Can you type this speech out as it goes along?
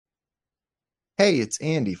Hey, it's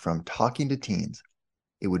Andy from Talking to Teens.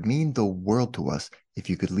 It would mean the world to us if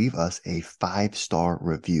you could leave us a 5-star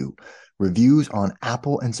review. Reviews on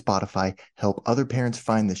Apple and Spotify help other parents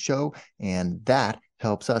find the show, and that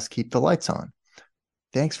helps us keep the lights on.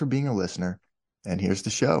 Thanks for being a listener, and here's the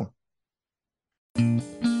show.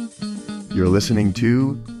 You're listening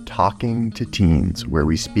to Talking to Teens, where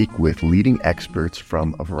we speak with leading experts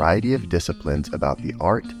from a variety of disciplines about the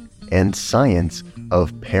art and science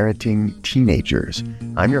of parenting teenagers.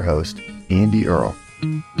 I'm your host, Andy Earle.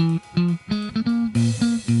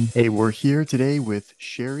 Hey, we're here today with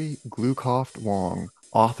Sherry Glucoft-Wong,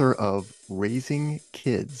 author of Raising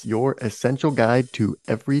Kids, Your Essential Guide to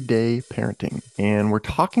Everyday Parenting. And we're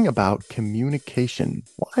talking about communication.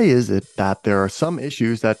 Why is it that there are some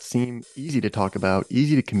issues that seem easy to talk about,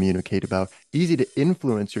 easy to communicate about, easy to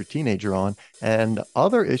influence your teenager on, and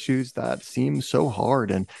other issues that seem so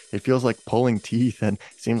hard and it feels like pulling teeth and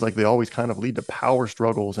seems like they always kind of lead to power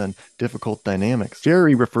struggles and difficult dynamics?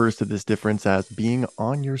 Sherry refers to this difference as being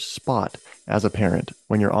on your spot as a parent.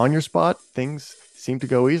 When you're on your spot, things seem to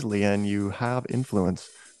go easily and you have influence.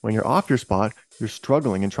 When you're off your spot, you're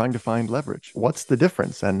struggling and trying to find leverage. What's the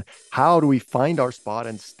difference? And how do we find our spot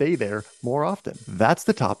and stay there more often? That's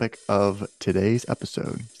the topic of today's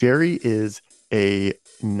episode. Sherry is a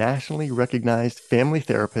nationally recognized family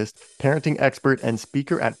therapist, parenting expert, and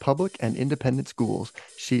speaker at public and independent schools.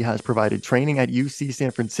 She has provided training at UC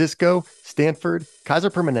San Francisco, Stanford,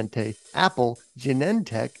 Kaiser Permanente, Apple,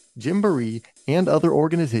 Genentech, Gymboree, and other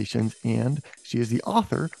organizations, and she is the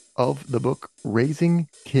author of the book Raising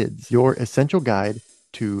Kids, Your Essential Guide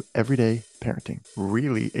to Everyday Parenting.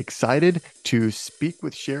 Really excited to speak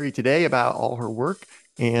with Sherry today about all her work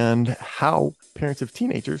and how parents of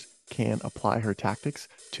teenagers can apply her tactics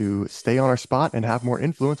to stay on our spot and have more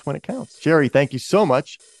influence when it counts. Sherry, thank you so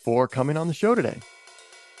much for coming on the show today.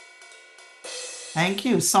 Thank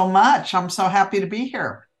you so much. I'm so happy to be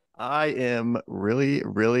here. I am really,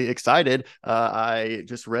 really excited. I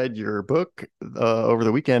just read your book over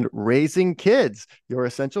the weekend, Raising Kids, Your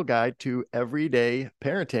Essential Guide to Everyday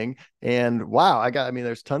Parenting. And wow,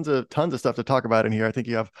 there's tons of stuff to talk about in here. I think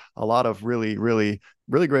you have a lot of really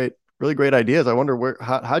great ideas. I wonder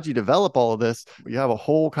how'd you develop all of this? You have a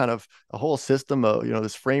whole system of,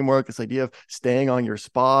 this framework, this idea of staying on your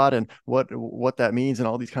spot and what that means and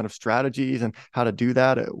all these kind of strategies and how to do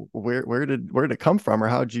that. Where did it come from, or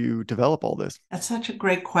how'd you develop all this? That's such a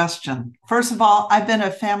great question. First of all, I've been a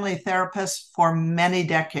family therapist for many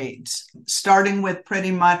decades, starting with pretty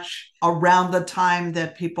much around the time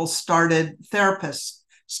that therapists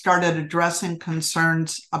started addressing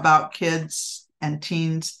concerns about kids and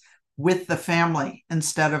teens with the family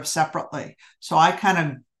instead of separately. So I kind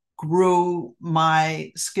of grew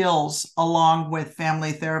my skills along with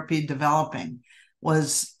family therapy developing.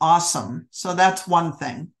 Was awesome. So that's one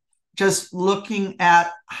thing. Just looking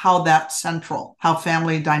at how that's central, how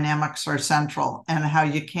family dynamics are central, and how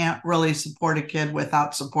you can't really support a kid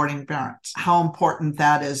without supporting parents. How important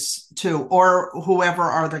that is too, or whoever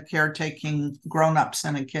are the caretaking grown-ups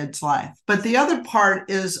in a kid's life. But the other part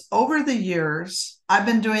is, over the years, I've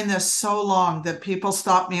been doing this so long that people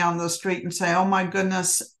stop me on the street and say, "Oh my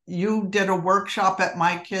goodness, you did a workshop at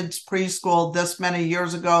my kids' preschool this many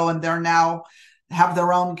years ago, and they're now have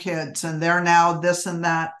their own kids, and they're now this and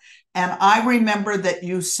that." And I remember that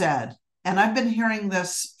you said, and I've been hearing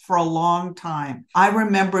this for a long time, I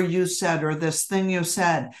remember you said, or this thing you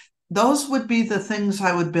said, those would be the things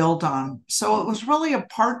I would build on. So it was really a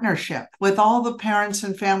partnership with all the parents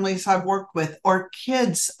and families I've worked with, or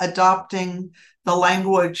kids adopting the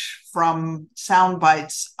language from sound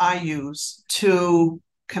bites I use to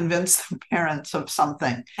convince the parents of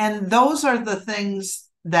something. And those are the things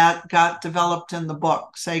that got developed in the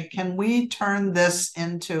book. Say, can we turn this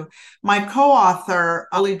into... My co-author,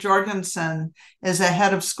 Ollie Jorgensen, is a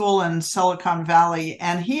head of school in Silicon Valley,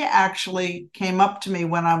 and he actually came up to me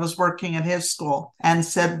when I was working at his school and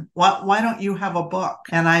said, why don't you have a book?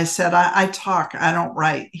 And I said, I talk, I don't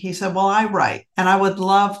write. He said, well, I write, and I would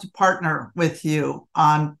love to partner with you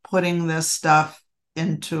on putting this stuff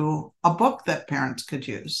into a book that parents could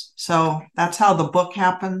use. So that's how the book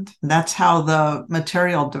happened. That's how the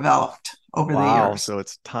material developed over the Wow. years. So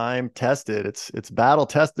it's time tested. It's battle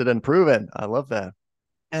tested and proven. I love that.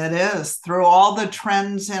 It is, through all the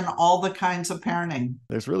trends and all the kinds of parenting.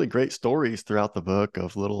 There's really great stories throughout the book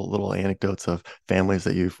of little anecdotes of families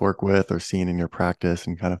that you've worked with or seen in your practice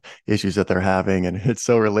and kind of issues that they're having. And it's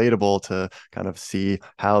so relatable to kind of see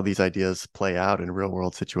how these ideas play out in real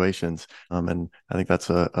world situations. And I think that's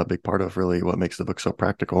a big part of really what makes the book so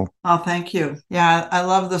practical. Oh, thank you. Yeah, I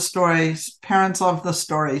love the stories. Parents love the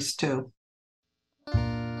stories too.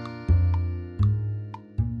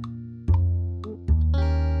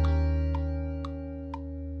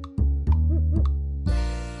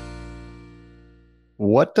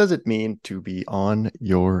 What does it mean to be on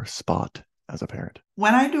your spot as a parent?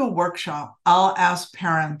 When I do a workshop, I'll ask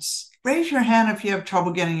parents, raise your hand if you have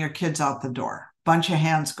trouble getting your kids out the door. Bunch of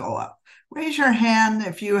hands go up. Raise your hand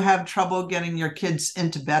if you have trouble getting your kids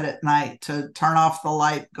into bed at night to turn off the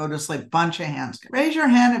light, go to sleep. Bunch of hands. Raise your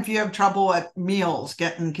hand if you have trouble at meals,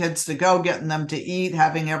 getting kids to go, getting them to eat,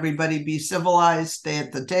 having everybody be civilized, stay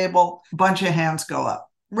at the table. Bunch of hands go up.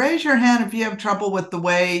 Raise your hand if you have trouble with the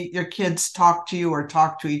way your kids talk to you or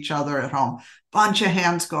talk to each other at home. Bunch of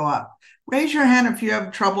hands go up. Raise your hand if you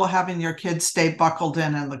have trouble having your kids stay buckled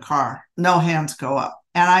in the car. No hands go up.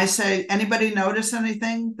 And I say, anybody notice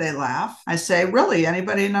anything? They laugh. I say, really,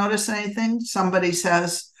 anybody notice anything? Somebody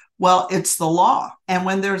says, well, it's the law. And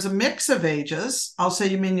when there's a mix of ages, I'll say,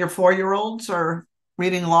 you mean your 4-year-olds are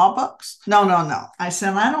reading law books? No. I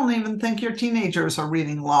said, I don't even think your teenagers are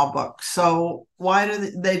reading law books. So why do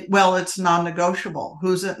they? Well, it's non-negotiable.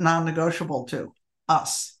 Who's it non-negotiable to?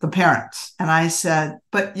 Us, the parents. And I said,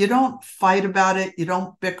 but you don't fight about it. You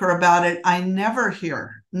don't bicker about it. I never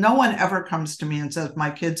hear, no one ever comes to me and says, my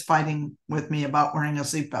kid's fighting with me about wearing a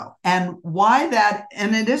seatbelt. And why that?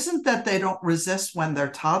 And it isn't that they don't resist when they're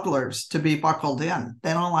toddlers to be buckled in.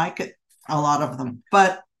 They don't like it, a lot of them.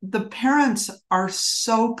 But the parents are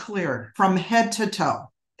so clear from head to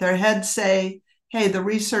toe. Their heads say, hey, the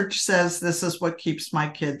research says this is what keeps my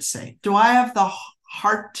kids safe. Do I have the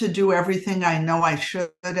heart to do everything I know I should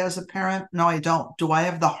as a parent? No, I don't. Do I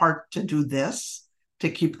have the heart to do this to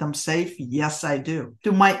keep them safe? Yes, I do.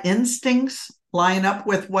 Do my instincts line up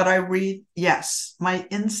with what I read? Yes. My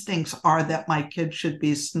instincts are that my kid should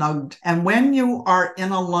be snugged. And when you are in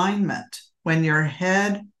alignment, when your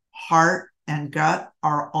head, heart, and gut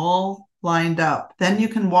are all lined up, then you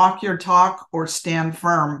can walk your talk or stand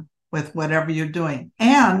firm with whatever you're doing.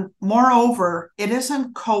 And moreover, it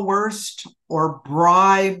isn't coerced or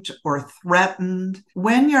bribed or threatened.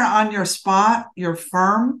 When you're on your spot, you're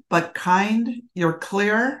firm but kind, you're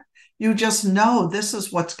clear. You just know this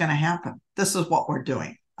is what's going to happen. This is what we're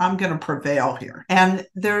doing. I'm going to prevail here. And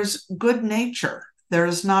there's good nature. There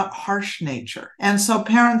is not harsh nature. And so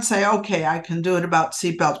parents say, okay, I can do it about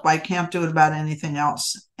seatbelts, but I can't do it about anything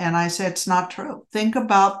else. And I say, it's not true. Think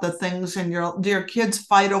about the things do your kids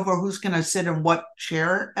fight over who's going to sit in what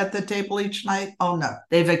chair at the table each night? Oh, no.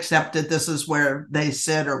 They've accepted this is where they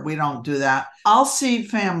sit, or we don't do that. I'll see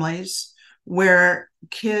families where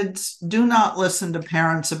kids do not listen to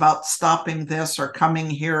parents about stopping this or coming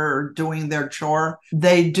here or doing their chore.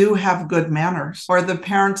 They do have good manners. Or the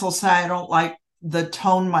parents will say, I don't like the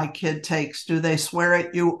tone my kid takes. Do they swear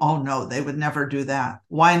at you? Oh, no, they would never do that.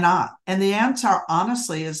 Why not? And the answer,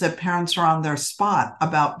 honestly, is that parents are on their spot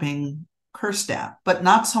about being cursed at, but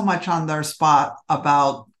not so much on their spot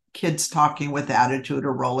about kids talking with attitude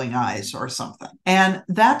or rolling eyes or something. And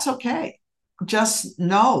that's okay. Just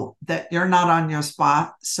know that you're not on your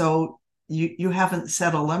spot. So you haven't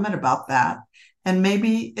set a limit about that. And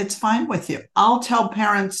maybe it's fine with you. I'll tell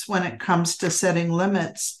parents when it comes to setting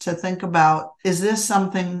limits to think about, is this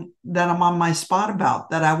something that I'm on my spot about,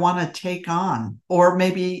 that I want to take on? Or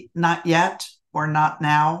maybe not yet, or not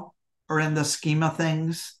now, or in the scheme of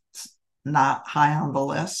things, not high on the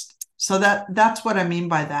list. So that's what I mean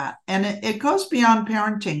by that. And it goes beyond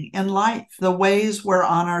parenting in life. The ways we're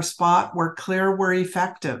on our spot, we're clear, we're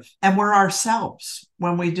effective, and we're ourselves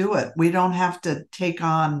when we do it. We don't have to take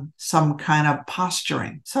on some kind of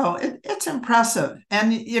posturing. So it's impressive.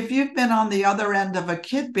 And if you've been on the other end of a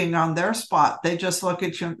kid being on their spot, they just look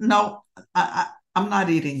at you. No, I'm not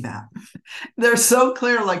eating that. They're so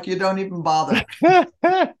clear, like you don't even bother.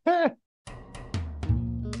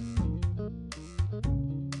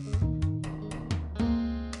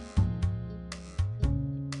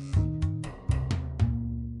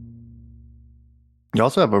 You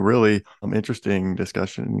also have a really interesting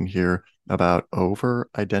discussion here about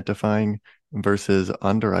over-identifying versus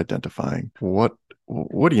under-identifying. What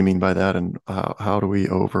do you mean by that, and how do we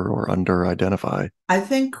over or under-identify? I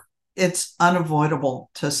think it's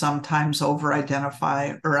unavoidable to sometimes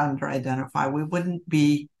over-identify or under-identify. We wouldn't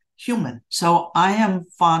be human. So I am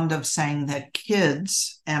fond of saying that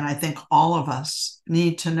kids, and I think all of us,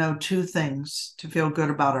 need to know two things to feel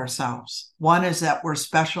good about ourselves. One is that we're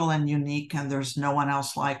special and unique and there's no one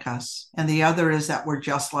else like us. And the other is that we're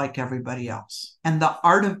just like everybody else. And the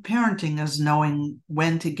art of parenting is knowing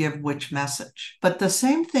when to give which message. But the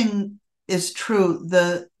same thing is true.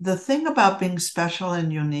 The thing about being special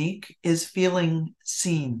and unique is feeling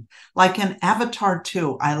seen. Like in Avatar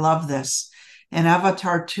 2, I love this. In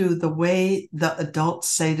Avatar 2, the way the adults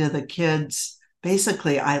say to the kids,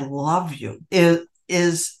 basically, I love you,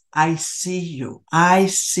 is I see you. I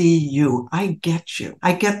see you. I get you.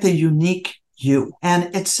 I get the unique you.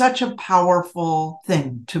 And it's such a powerful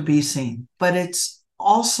thing to be seen, but it's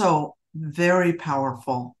also very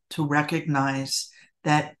powerful to recognize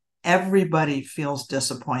that everybody feels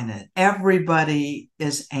disappointed. Everybody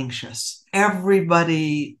is anxious.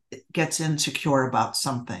 Everybody gets insecure about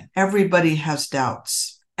something. Everybody has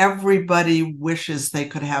doubts. Everybody wishes they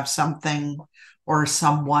could have something or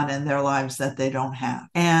someone in their lives that they don't have.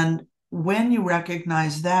 And when you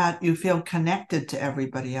recognize that, you feel connected to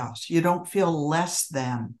everybody else. You don't feel less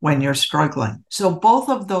than when you're struggling. So both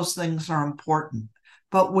of those things are important,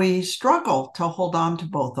 but we struggle to hold on to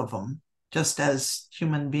both of them just as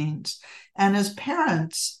human beings. And as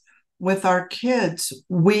parents with our kids,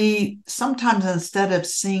 we sometimes, instead of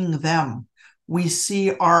seeing them, we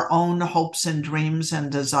see our own hopes and dreams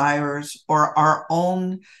and desires, or our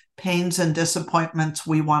own pains and disappointments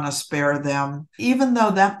we want to spare them, even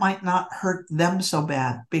though that might not hurt them so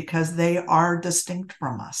bad because they are distinct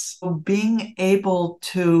from us. So being able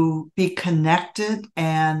to be connected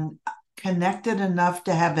and connected enough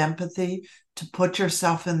to have empathy, to put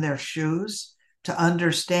yourself in their shoes, to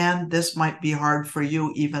understand this might be hard for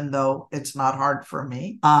you, even though it's not hard for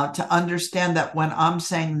me. To understand that when I'm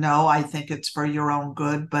saying no, I think it's for your own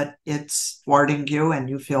good, but it's thwarting you and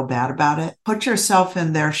you feel bad about it. Put yourself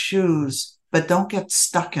in their shoes, but don't get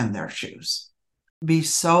stuck in their shoes. Be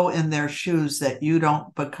so in their shoes that you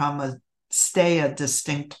don't stay a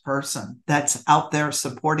distinct person that's out there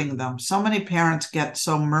supporting them. So many parents get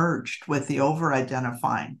so merged with the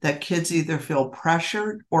over-identifying that kids either feel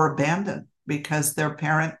pressured or abandoned because their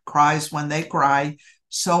parent cries when they cry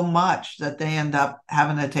so much that they end up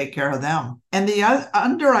having to take care of them. And the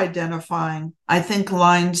under-identifying, I think,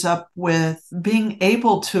 lines up with being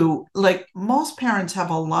able to, like, most parents have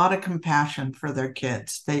a lot of compassion for their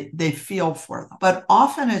kids. They feel for them. But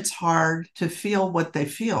often it's hard to feel what they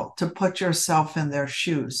feel, to put yourself in their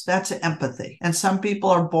shoes. That's empathy. And some people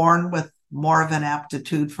are born with more of an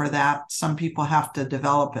aptitude for that. Some people have to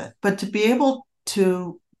develop it. But to be able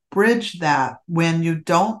to bridge that when you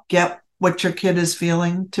don't get what your kid is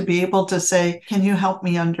feeling, to be able to say, can you help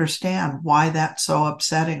me understand why that's so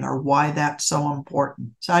upsetting or why that's so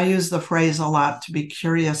important? So I use the phrase a lot, to be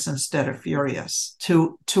curious instead of furious,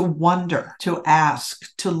 to wonder, to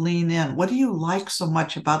ask, to lean in. What do you like so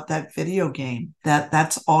much about that video game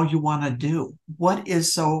that's all you want to do? What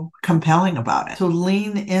is so compelling about it? To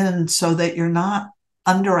lean in so that you're not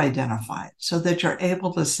under-identified, so that you're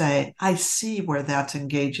able to say, I see where that's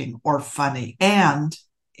engaging or funny, and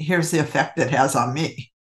here's the effect it has on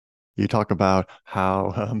me. You talk about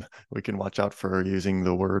how we can watch out for using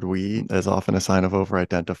the word we as often a sign of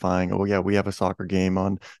over-identifying. Oh, yeah, we have a soccer game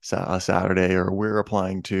on Saturday, or we're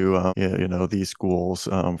applying to, these schools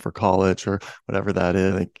for college or whatever that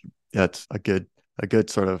is. I think that's a good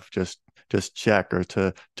sort of just check, or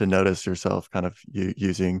to notice yourself kind of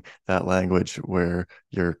using that language where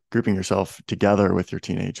you're grouping yourself together with your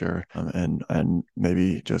teenager, and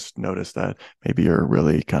maybe just notice that maybe you're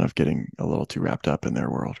really kind of getting a little too wrapped up in their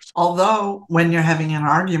world. Although when you're having an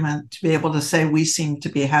argument, to be able to say, we seem to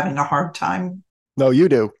be having a hard time. No, you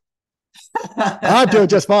do. I'm doing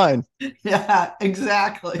just fine. Yeah,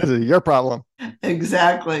 exactly. This is your problem.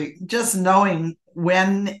 Exactly. Just knowing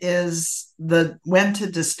when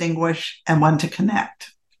to distinguish and when to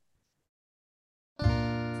connect.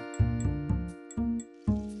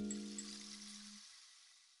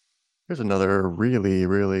 Here's another really,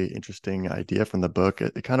 really interesting idea from the book.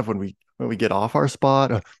 It kind of, when we get off our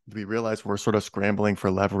spot, we realize we're sort of scrambling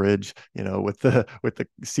for leverage. With the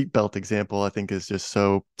seatbelt example, I think is just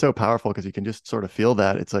so powerful, because you can just sort of feel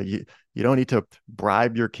that. It's like you don't need to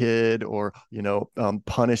bribe your kid or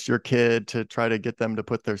punish your kid to try to get them to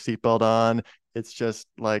put their seatbelt on. It's just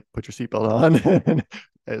like, put your seatbelt on.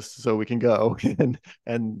 So we can go,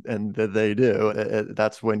 and they do.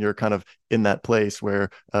 That's when you're kind of in that place where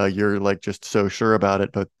you're like just so sure about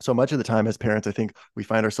it. But so much of the time as parents, I think we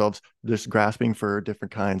find ourselves just grasping for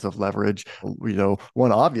different kinds of leverage.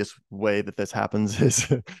 One obvious way that this happens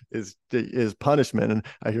is punishment. And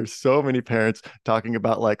I hear so many parents talking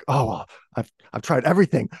about, like, oh, well, I've tried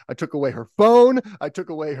everything. I took away her phone.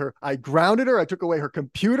 I grounded her. I took away her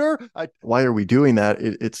computer. Why are we doing that?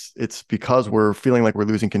 It's because we're feeling like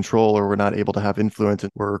we're losing control, or we're not able to have influence,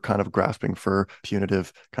 and we're kind of grasping for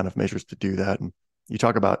punitive kind of measures to do that. And you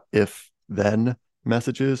talk about if then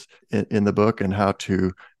messages in the book, and how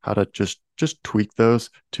to just tweak those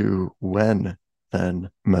to when then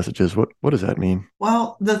messages. What does that mean?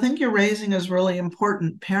 Well, the thing you're raising is really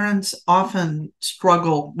important. Parents often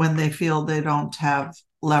struggle when they feel they don't have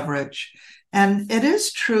leverage. And it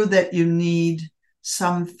is true that you need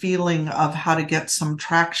some feeling of how to get some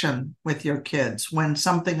traction with your kids when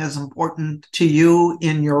something is important to you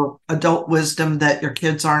in your adult wisdom that your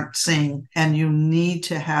kids aren't seeing, and you need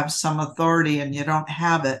to have some authority and you don't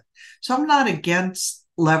have it. So I'm not against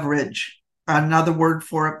leverage. Another word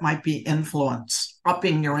for it might be influence,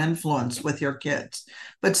 upping your influence with your kids.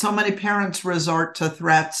 But so many parents resort to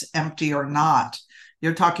threats, empty or not.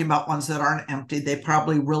 You're talking about ones that aren't empty. They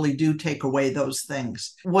probably really do take away those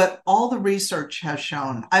things. What all the research has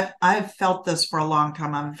shown, I've felt this for a long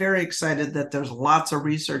time. I'm very excited that there's lots of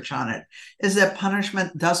research on it, is that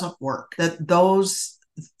punishment doesn't work. That those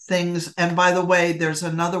things, and by the way, there's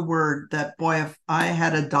another word that, boy, if I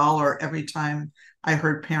had $1 every time I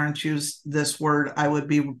heard parents use this word, I would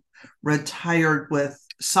be retired with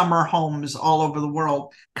summer homes all over the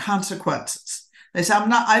world. Consequences. They say,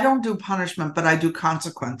 I don't do punishment, but I do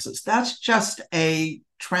consequences. That's just a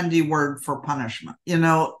trendy word for punishment.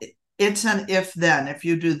 It's an if then. If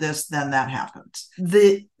you do this, then that happens.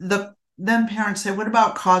 Then parents say, what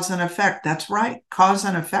about cause and effect? That's right. Cause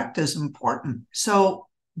and effect is important. So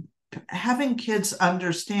having kids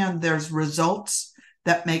understand there's results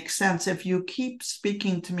that make sense. If you keep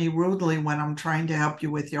speaking to me rudely when I'm trying to help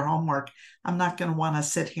you with your homework, I'm not going to want to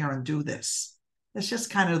sit here and do this. It's just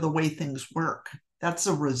kind of the way things work. That's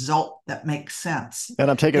a result that makes sense.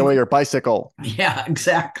 And I'm taking away your bicycle. Yeah,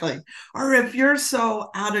 exactly. Or if you're so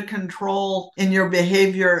out of control in your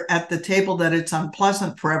behavior at the table that it's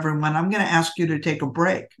unpleasant for everyone, I'm going to ask you to take a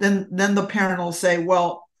break. Then the parent will say,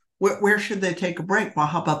 well, where should they take a break? Well,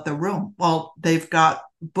 how about the room? Well, they've got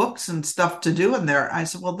books and stuff to do in there. I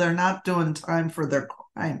said, well, they're not doing time for their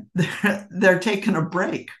crime. They're taking a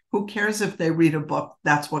break. Who cares if they read a book?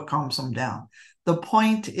 That's what calms them down. The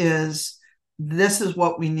point is, this is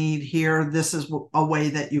what we need here. This is a way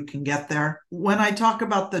that you can get there. When I talk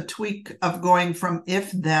about the tweak of going from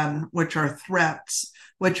if then, which are threats,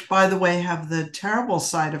 which, by the way, have the terrible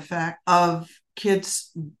side effect of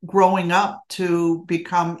kids growing up to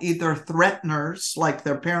become either threateners like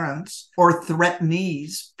their parents or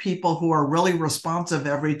threatenees, people who are really responsive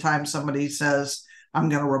every time somebody says, I'm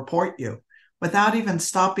going to report you, without even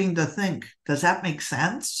stopping to think, does that make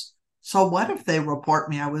sense? So what if they report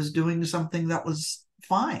me? I was doing something that was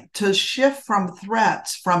fine. To shift from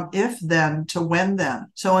threats, from if then to when then.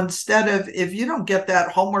 So instead of, if you don't get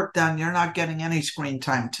that homework done, you're not getting any screen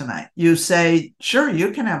time tonight. You say, sure,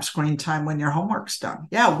 you can have screen time when your homework's done.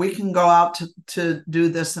 Yeah, we can go out to do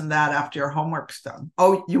this and that after your homework's done.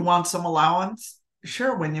 Oh, you want some allowance?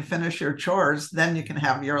 Sure, when you finish your chores, then you can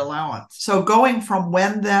have your allowance. So going from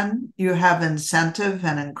when then, you have incentive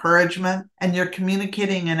and encouragement, and you're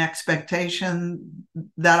communicating an expectation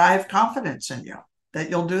that I have confidence in you,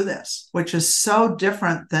 that you'll do this, which is so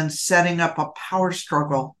different than setting up a power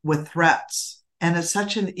struggle with threats. And it's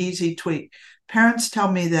such an easy tweak. Parents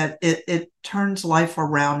tell me that it turns life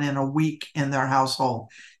around in a week in their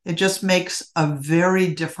household. It just makes a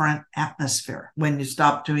very different atmosphere when you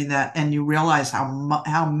stop doing that and you realize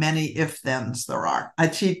how many if-thens there are.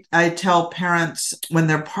 I tell parents when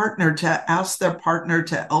their partner to ask their partner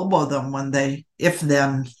to elbow them when they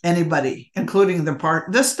if-then anybody, including the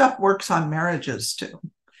partner. This stuff works on marriages too.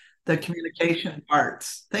 The communication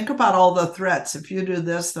parts. Think about all the threats. If you do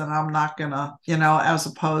this, then I'm not gonna, as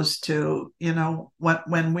opposed to,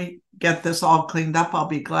 when we get this all cleaned up, I'll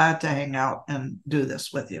be glad to hang out and do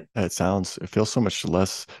this with you. It feels so much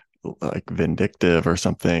less like vindictive or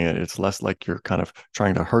something. It's less like you're kind of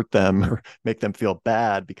trying to hurt them or make them feel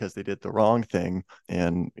bad because they did the wrong thing.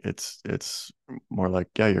 And it's more like,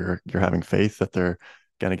 yeah, you're having faith that they're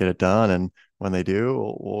gonna get it done. And when they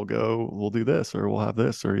do, we'll do this, or we'll have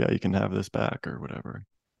this, or yeah, you can have this back, or whatever.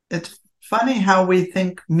 It's funny how we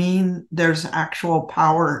think there's actual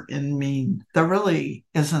power in mean. There really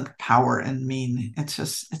isn't power in mean.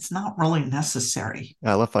 It's not really necessary.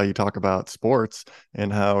 I love how you talk about sports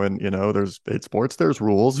and how, there's sports, there's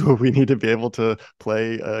rules. We need to be able to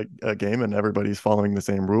play a game and everybody's following the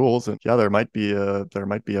same rules. And yeah, there might be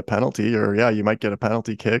a penalty, or yeah, you might get a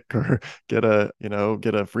penalty kick or get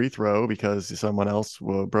a free throw because someone else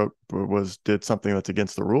did something that's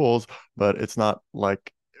against the rules, but it's not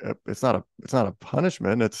like it's not a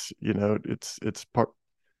punishment. It's part.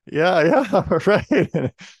 Yeah, yeah,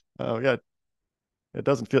 right. Oh yeah, it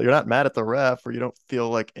doesn't feel, you're not mad at the ref, or you don't feel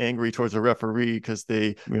like angry towards the referee because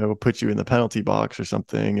they put you in the penalty box or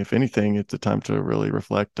something. If anything, it's a time to really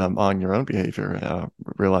reflect on your own behavior,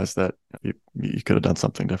 realize that you could have done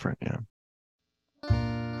something different. Yeah.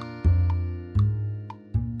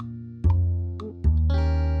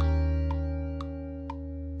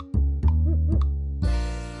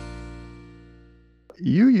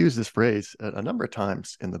 you use this phrase a number of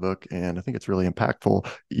times in the book, and I think it's really impactful.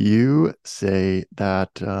 You say that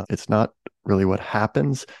it's not really what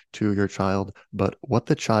happens to your child, but what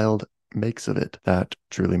the child makes of it that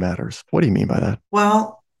truly matters. What do you mean by that?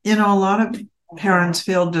 Well, a lot of parents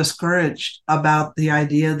feel discouraged about the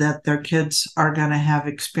idea that their kids are going to have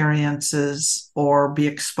experiences or be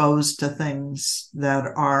exposed to things that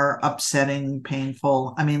are upsetting,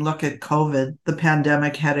 painful. I mean, look at COVID. The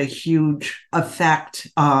pandemic had a huge effect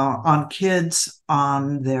on kids,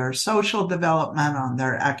 on their social development, on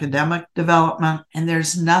their academic development, and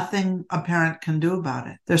there's nothing a parent can do about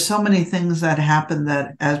it. There's so many things that happen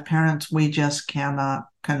that as parents we just cannot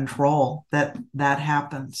control that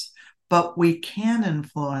happens, but we can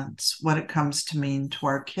influence what it comes to mean to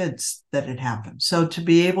our kids that it happened. So to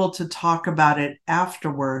be able to talk about it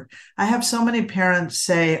afterward, I have so many parents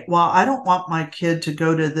say, well, I don't want my kid to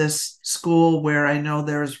go to this school where I know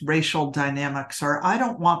there's racial dynamics, or I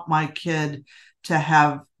don't want my kid to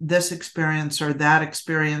have this experience or that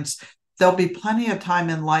experience. There'll be plenty of time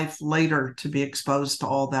in life later to be exposed to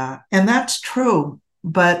all that. And that's true.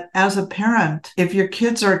 But as a parent, if your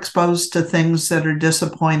kids are exposed to things that are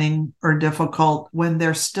disappointing or difficult when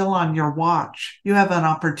they're still on your watch, you have an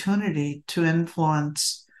opportunity to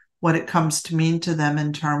influence what it comes to mean to them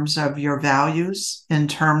in terms of your values, in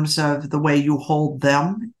terms of the way you hold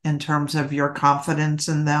them, in terms of your confidence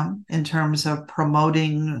in them, in terms of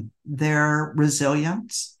promoting their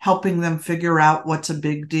resilience, helping them figure out what's a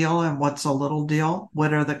big deal and what's a little deal.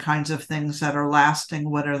 What are the kinds of things that are lasting?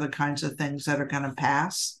 What are the kinds of things that are going to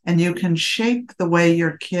pass? And you can shape the way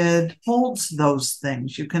your kid holds those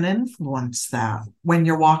things. You can influence that when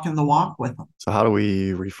you're walking the walk with them. So how do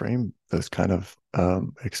we reframe those kind of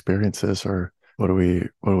experiences, or what do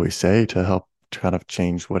we say to help to kind of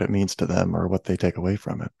change what it means to them or what they take away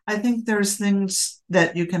from it? I think there's things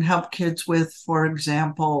that you can help kids with. For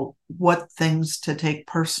example, what things to take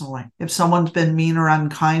personally. If someone's been mean or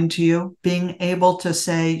unkind to you, being able to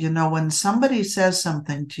say, when somebody says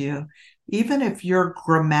something to you, even if you're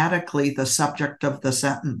grammatically the subject of the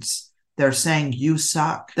sentence, they're saying you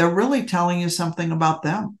suck. They're really telling you something about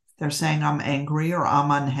them. They're saying I'm angry or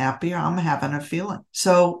I'm unhappy or I'm having a feeling.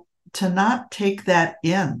 So to not take that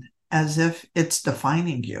in as if it's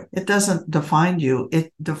defining you. It doesn't define you.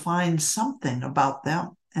 It defines something about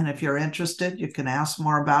them. And if you're interested, you can ask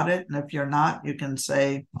more about it. And if you're not, you can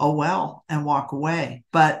say, oh, well, and walk away.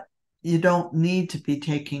 But you don't need to be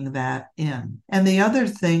taking that in. And the other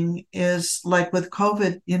thing is, like with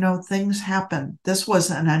COVID, things happen. This was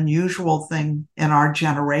an unusual thing in our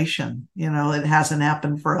generation. It hasn't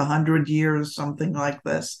happened for 100 years, something like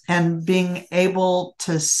this. And being able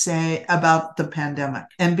to say about the pandemic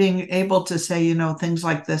and being able to say, things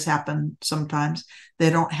like this happen sometimes. They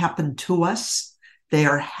don't happen to us. They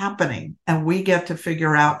are happening, and we get to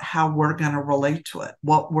figure out how we're going to relate to it,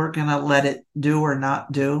 what we're going to let it do or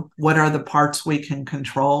not do. What are the parts we can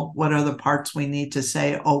control? What are the parts we need to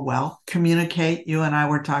say, oh, well, communicate. You and I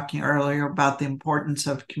were talking earlier about the importance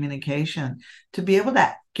of communication, to be able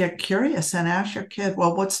to get curious and ask your kid,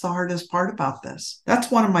 well, what's the hardest part about this? That's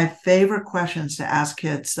one of my favorite questions to ask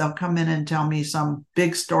kids. They'll come in and tell me some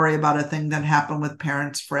big story about a thing that happened with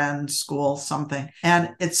parents, friends, school, something.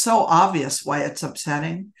 And it's so obvious why it's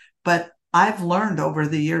upsetting. But I've learned over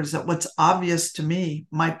the years that what's obvious to me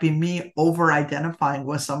might be me over-identifying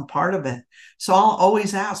with some part of it. So I'll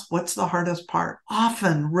always ask, what's the hardest part?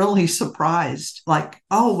 Often really surprised, like,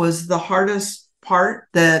 oh, was the hardest part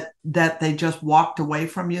that they just walked away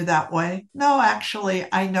from you that way? No, actually,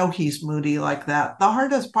 I know he's moody like that. The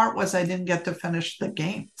hardest part was I didn't get to finish the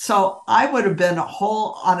game. So I would have been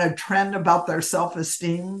on a trend about their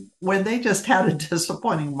self-esteem when they just had a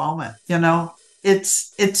disappointing moment.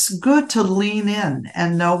 It's good to lean in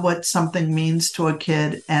and know what something means to a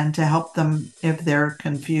kid and to help them if they're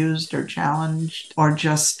confused or challenged or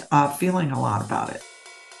just feeling a lot about it.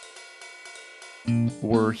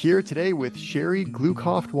 We're here today with Sherry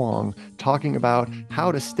Glucoft Wong talking about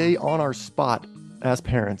how to stay on our spot as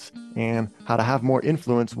parents and how to have more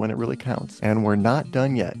influence when it really counts. And we're not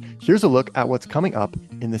done yet. Here's a look at what's coming up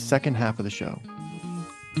in the second half of the show.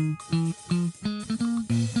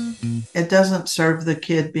 It doesn't serve the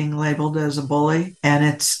kid being labeled as a bully, and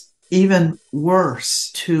it's even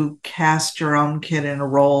worse to cast your own kid in a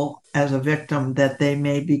role as a victim that they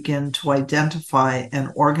may begin to identify and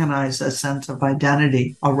organize a sense of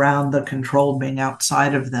identity around the control being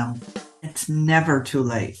outside of them. It's never too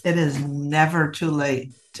late. It is never too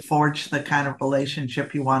late to forge the kind of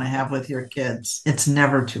relationship you want to have with your kids. It's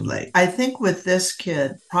never too late. I think with this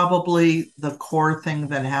kid, probably the core thing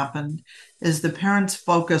that happened is the parents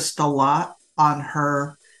focused a lot on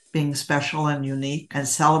her being special and unique and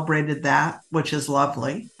celebrated that, which is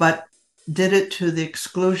lovely, but did it to the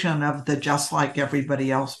exclusion of the just like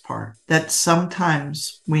everybody else part. That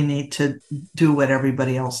sometimes we need to do what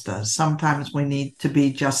everybody else does. Sometimes we need to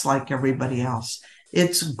be just like everybody else.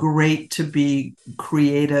 It's great to be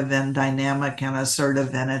creative and dynamic and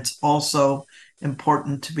assertive, and it's also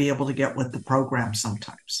important to be able to get with the program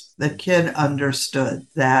sometimes. The kid understood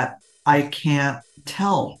that I can't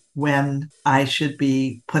tell when I should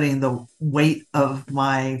be putting the weight of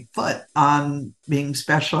my foot on being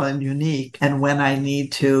special and unique and when I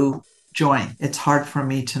need to join. It's hard for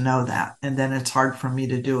me to know that. And then it's hard for me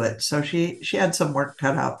to do it. So she had some work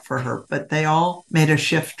cut out for her, but they all made a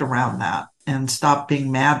shift around that and stopped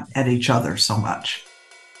being mad at each other so much.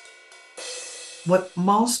 What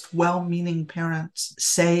most well-meaning parents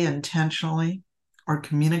say intentionally or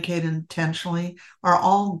communicate intentionally are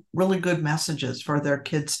all really good messages for their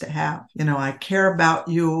kids to have. I care about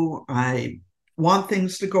you. I want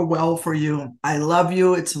things to go well for you. I love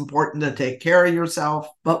you. It's important to take care of yourself.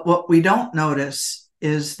 But what we don't notice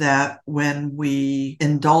is that when we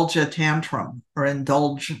indulge a tantrum or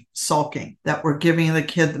indulge sulking, that we're giving the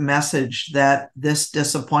kid the message that this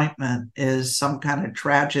disappointment is some kind of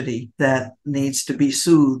tragedy that needs to be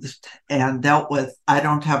soothed and dealt with. I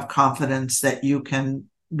don't have confidence that you can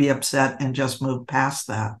be upset and just move past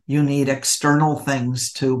that. You need external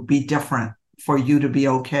things to be different for you to be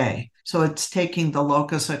okay. So it's taking the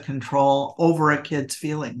locus of control over a kid's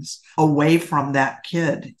feelings away from that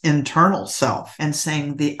kid internal self and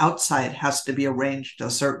saying the outside has to be arranged a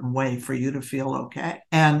certain way for you to feel okay.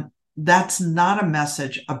 And that's not a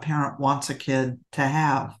message a parent wants a kid to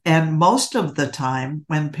have. And most of the time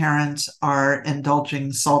when parents are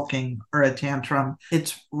indulging sulking or a tantrum,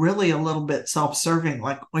 it's really a little bit self-serving,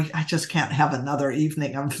 like, I just can't have another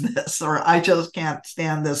evening of this, or I just can't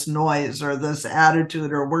stand this noise or this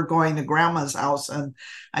attitude, or we're going to grandma's house and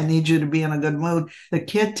I need you to be in a good mood. The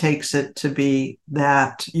kid takes it to be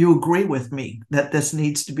that you agree with me that this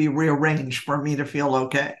needs to be rearranged for me to feel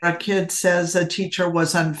okay. A kid says a teacher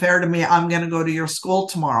was unfair to me. I'm going to go to your school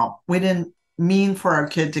tomorrow. We didn't mean for our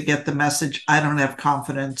kid to get the message, I don't have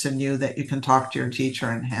confidence in you that you can talk to your teacher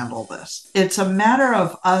and handle this. It's a matter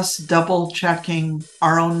of us double checking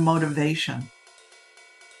our own motivation.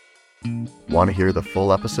 Want to hear the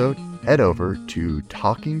full episode? Head over to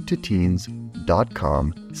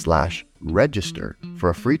talkingtoteens.com/register for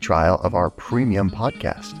a free trial of our premium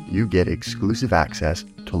podcast. You get exclusive access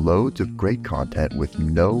to loads of great content with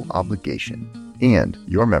no obligation. And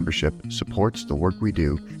your membership supports the work we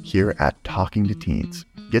do here at Talking to Teens.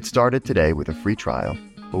 Get started today with a free trial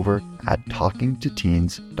over at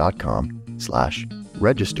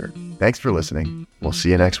talkingtoteens.com/register. Thanks for listening. We'll see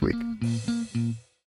you next week.